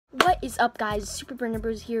What is up, guys? Super Brandon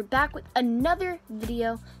Bros here, back with another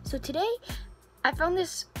video. So today I found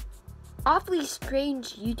this awfully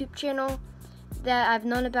strange YouTube channel that I've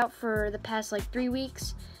known about for the past like 3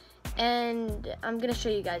 weeks, and I'm gonna show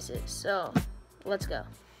you guys it. So let's go.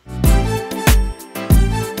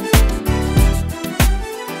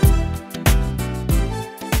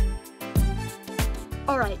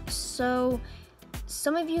 Alright, so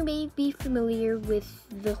some of you may be familiar with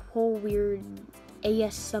the whole weird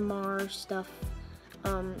ASMR stuff.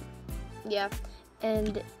 Yeah,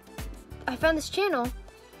 and I found this channel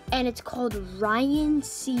and it's called Ryan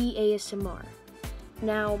C ASMR.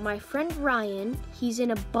 Now, my friend Ryan, he's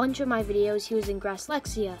in a bunch of my videos. He was in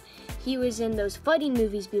Grasslexia, he was in those fighting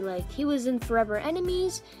movies Be Like, he was in Forever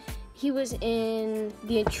Enemies, he was in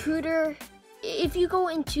The Intruder. If you go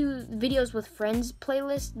into videos with friends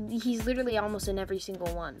playlist, he's literally almost in every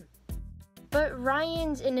single one. But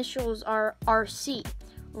Ryan's initials are RC,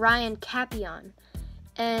 Ryan Capion.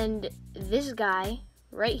 And this guy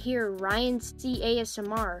right here, Ryan C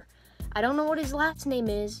ASMR, I don't know what his last name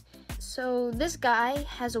is. So this guy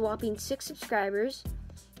has a whopping 6 subscribers.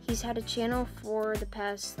 He's had a channel for the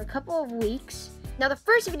past couple of weeks. Now, the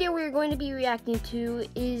first video we're going to be reacting to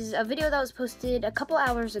is a video that was posted a couple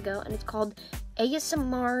hours ago, and it's called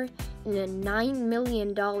ASMR in a $9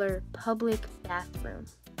 million public bathroom.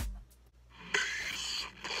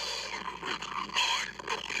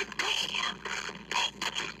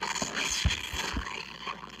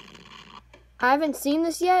 I haven't seen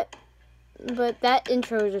this yet, but that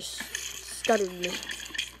intro just stuttered me.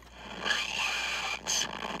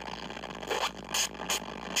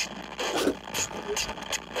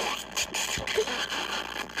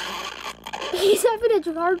 He's having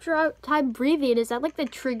a hard time breathing. Is that like the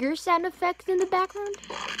trigger sound effect in the background?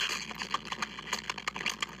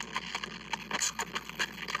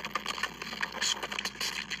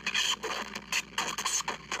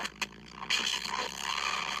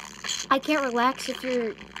 I can't relax if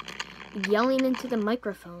you're yelling into the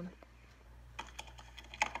microphone.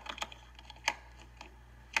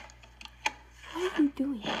 What are you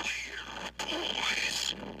doing? I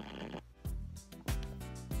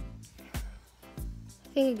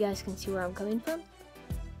think you guys can see where I'm coming from.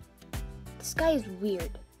 This guy is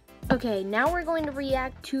weird. Okay, now we're going to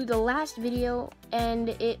react to the last video, and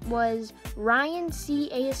it was Ryan C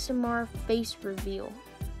ASMR face reveal.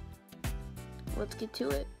 Let's get to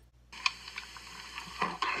it.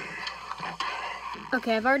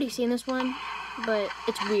 Okay, I've already seen this one, but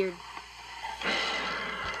it's weird.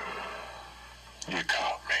 You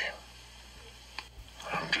caught me.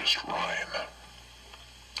 I'm just Ryan.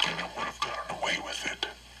 And I would have gotten away with it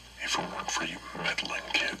if it weren't for you meddling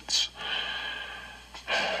kids.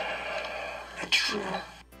 It's true.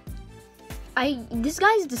 This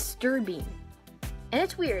guy's disturbing, and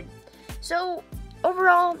it's weird. So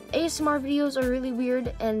overall, ASMR videos are really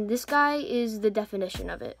weird, and this guy is the definition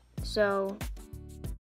of it. So